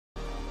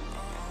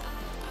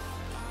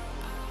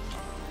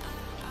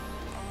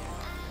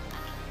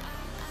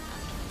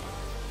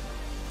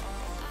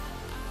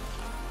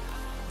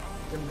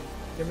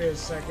Give me a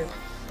second.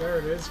 There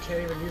it is.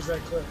 Can't even use that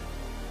clip.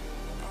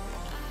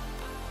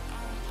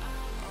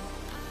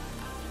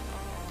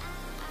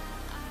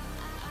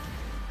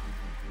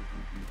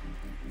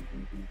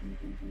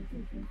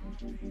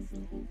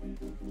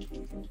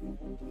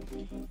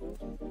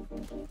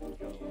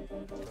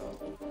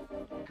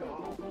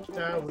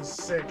 That was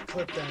sick.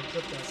 Clip that.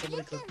 Clip that.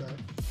 Somebody clip that.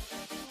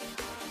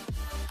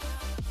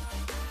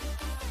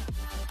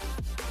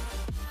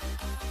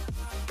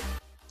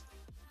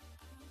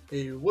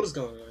 Hey, what is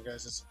going on,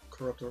 guys? It's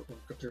Corruptor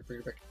for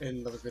you back in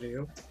another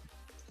video.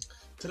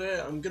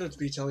 Today, I'm gonna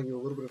be telling you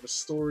a little bit of a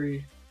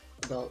story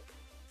about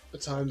the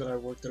time that I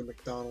worked at a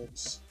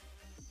McDonald's.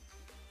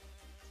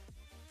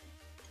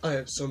 I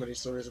have so many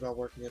stories about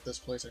working at this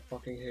place. I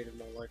fucking hated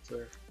my life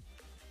there.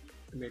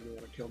 It made me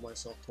want to kill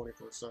myself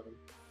 24/7.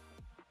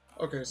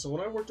 Okay, so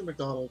when I worked at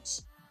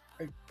McDonald's,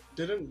 I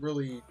didn't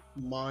really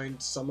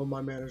mind some of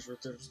my managers.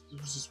 There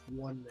was just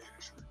one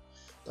manager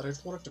that I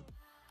just wanted to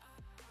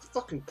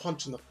fucking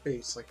punch in the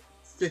face like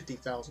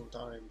 50,000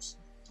 times.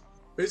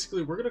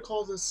 Basically, we're gonna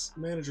call this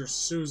manager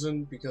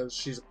Susan because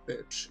she's a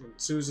bitch, and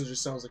Susan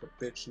just sounds like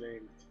a bitch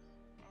name.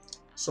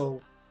 So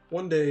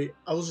one day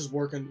I was just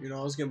working,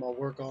 I was getting my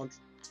work on,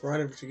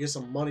 grinding to get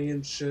some money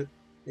and shit,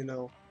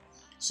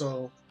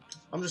 So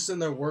I'm just sitting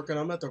there working.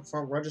 I'm at the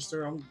front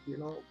register. I'm,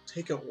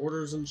 taking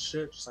orders and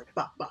shit, just like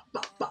bop bop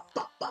bop bop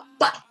bop bop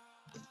bop.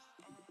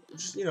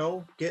 Just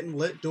getting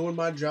lit, doing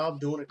my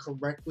job, doing it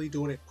correctly,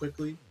 doing it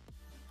quickly.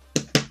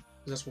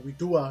 That's what we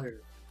do out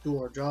here. Do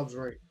our jobs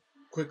right,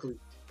 quickly.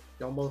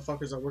 Y'all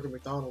motherfuckers that work at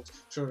McDonald's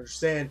should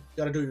understand. You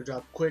gotta do your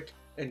job quick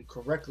and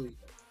correctly.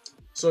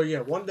 So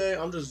yeah, one day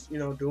I'm just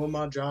doing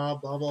my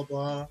job, blah blah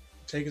blah,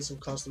 taking some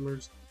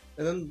customers,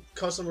 and then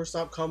customers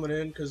stopped coming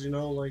in because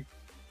like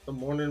the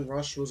morning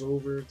rush was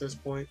over at this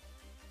point.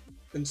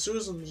 And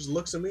Susan just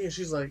looks at me and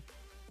she's like,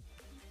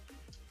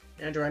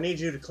 "Andrew, I need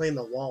you to clean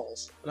the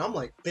walls." And I'm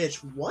like, "Bitch,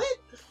 what?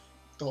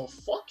 The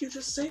fuck you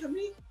just say to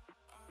me?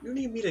 You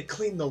need me to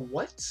clean the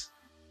what?"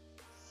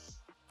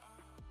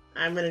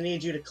 "I'm gonna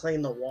need you to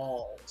clean the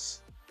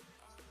walls."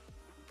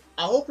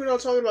 "I hope you're not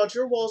talking about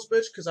your walls,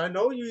 bitch, because I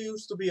know you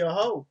used to be a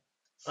hoe.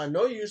 I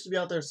know you used to be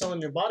out there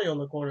selling your body on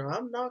the corner.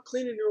 I'm not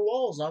cleaning your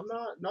walls. I'm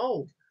not.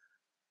 No.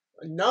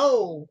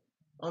 No.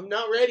 I'm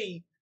not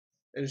ready."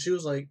 And she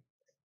was like,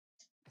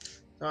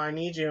 "So I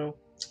need you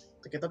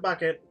to get the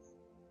bucket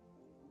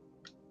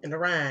and a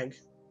rag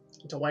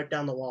to wipe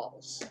down the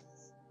walls.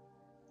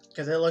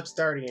 Because it looks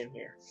dirty in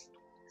here."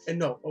 And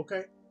no,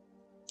 okay?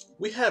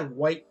 We had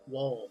white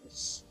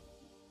walls.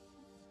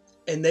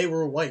 And they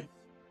were white.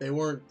 They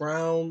weren't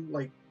brown,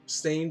 like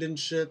stained and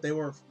shit. They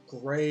weren't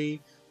gray.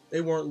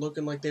 They weren't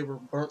looking like they were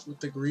burnt with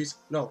the grease.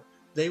 No,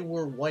 they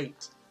were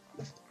white.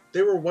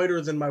 They were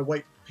whiter than my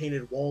white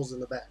painted walls in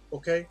the back,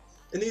 okay?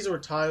 And these were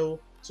tile,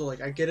 so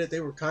like I get it.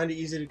 They were kind of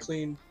easy to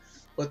clean,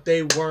 but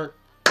they weren't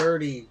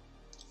dirty.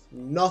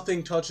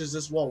 Nothing touches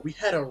this wall. We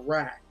had a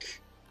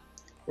rack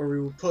where we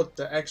would put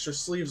the extra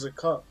sleeves of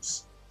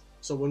cups.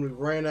 So when we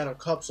ran out of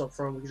cups up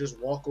front, we could just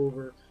walk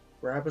over,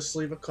 grab a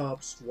sleeve of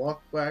cups,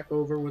 walk back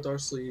over with our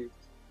sleeve,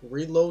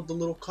 reload the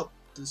little cup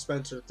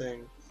dispenser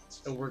thing,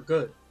 and we're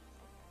good.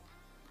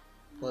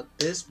 But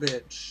this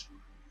bitch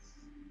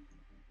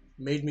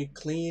made me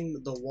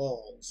clean the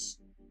walls.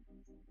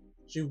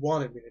 She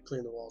wanted me to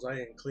clean the walls. I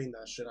didn't clean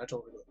that shit. I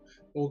told her to.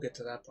 We'll get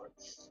to that part.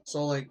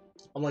 So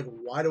I'm like,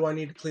 why do I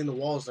need to clean the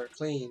walls? They're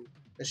clean.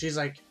 And she's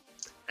like,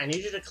 "I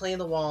need you to clean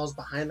the walls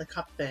behind the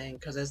cup thing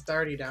because it's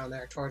dirty down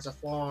there towards the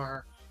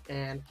floor.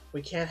 And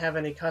we can't have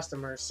any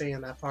customers seeing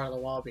that part of the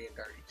wall being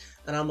dirty."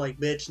 And I'm like,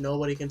 "Bitch,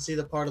 nobody can see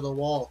the part of the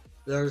wall.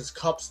 There's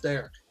cups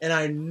there. And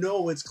I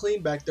know it's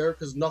clean back there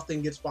because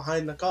nothing gets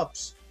behind the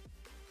cups."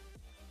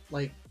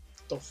 Like,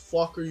 the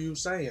fuck are you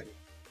saying?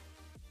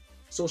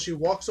 So she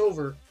walks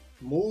over,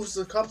 moves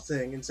the cup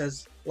thing, and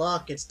says,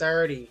 "Look, it's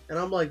dirty." And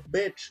I'm like,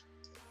 "Bitch,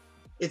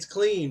 it's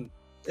clean.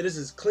 It is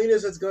as clean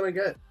as it's gonna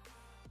get.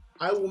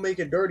 I will make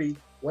it dirty,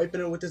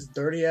 wiping it with this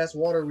dirty ass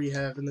water we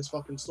have in this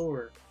fucking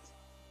store."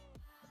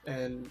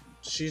 And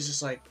she's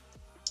just like,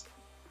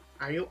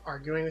 "Are you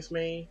arguing with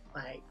me?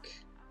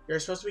 Like, you're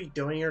supposed to be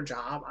doing your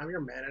job. I'm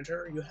your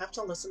manager. You have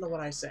to listen to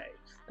what I say."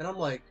 And I'm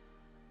like,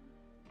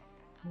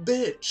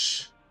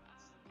 "Bitch,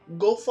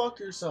 go fuck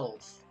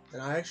yourself."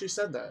 And I actually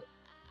said that.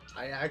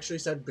 I actually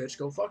said, "Bitch,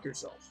 go fuck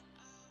yourself."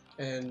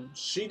 And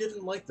she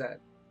didn't like that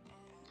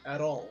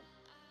at all.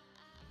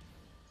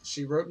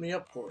 She wrote me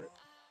up for it.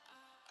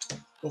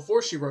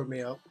 Before she wrote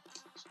me up,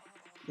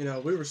 we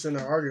were sitting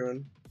there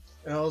arguing,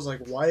 and I was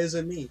like, "Why is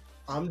it me?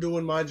 I'm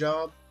doing my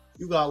job.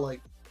 You got I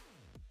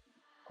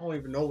don't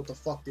even know what the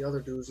fuck the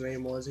other dude's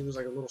name was. He was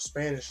like a little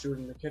Spanish dude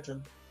in the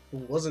kitchen who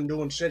wasn't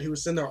doing shit. He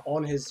was sitting there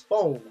on his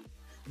phone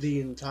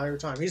the entire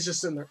time. He's just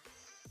sitting there.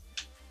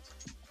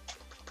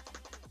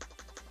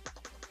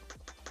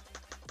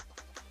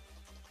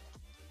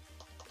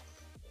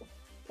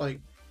 Like,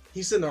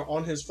 he's sitting there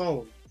on his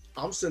phone.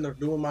 I'm sitting there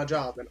doing my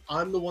job, and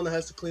I'm the one that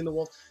has to clean the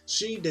walls.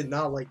 She did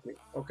not like me,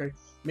 okay?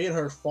 Me and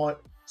her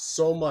fought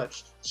so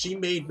much. She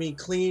made me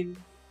clean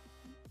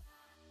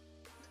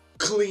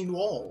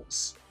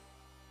walls.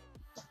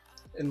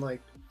 And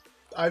like,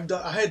 I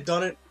had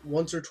done it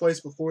once or twice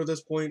before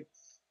this point,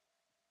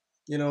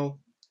 you know,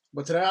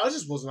 but today I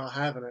just was not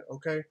having it.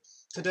 Okay,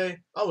 today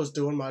I was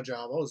doing my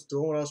job. I was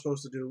doing what I was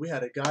supposed to do. We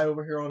had a guy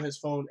over here on his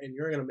phone, and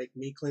you're gonna make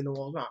me clean the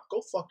wall? Nah,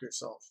 go fuck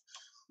yourself.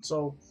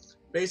 So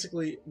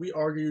basically, we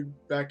argued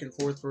back and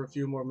forth for a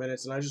few more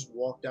minutes, and I just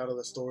walked out of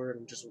the store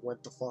and just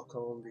went the fuck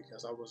home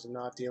because I was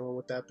not dealing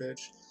with that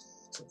bitch.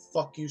 So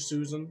fuck you,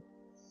 Susan.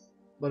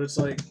 But it's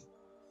like,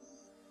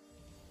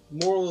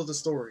 moral of the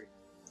story: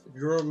 if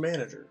you're a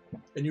manager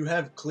and you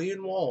have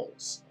clean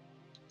walls,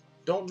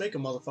 don't make a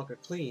motherfucker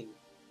clean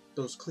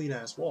those clean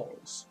ass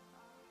walls.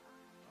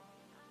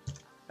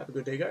 Have a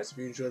good day, guys. If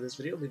you enjoyed this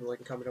video, leave a like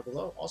and comment down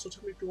below. Also,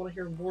 tell me if you want to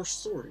hear more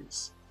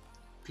stories.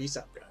 Peace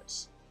out,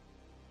 guys.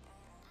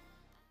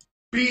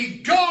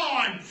 Be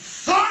gone,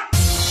 fuck!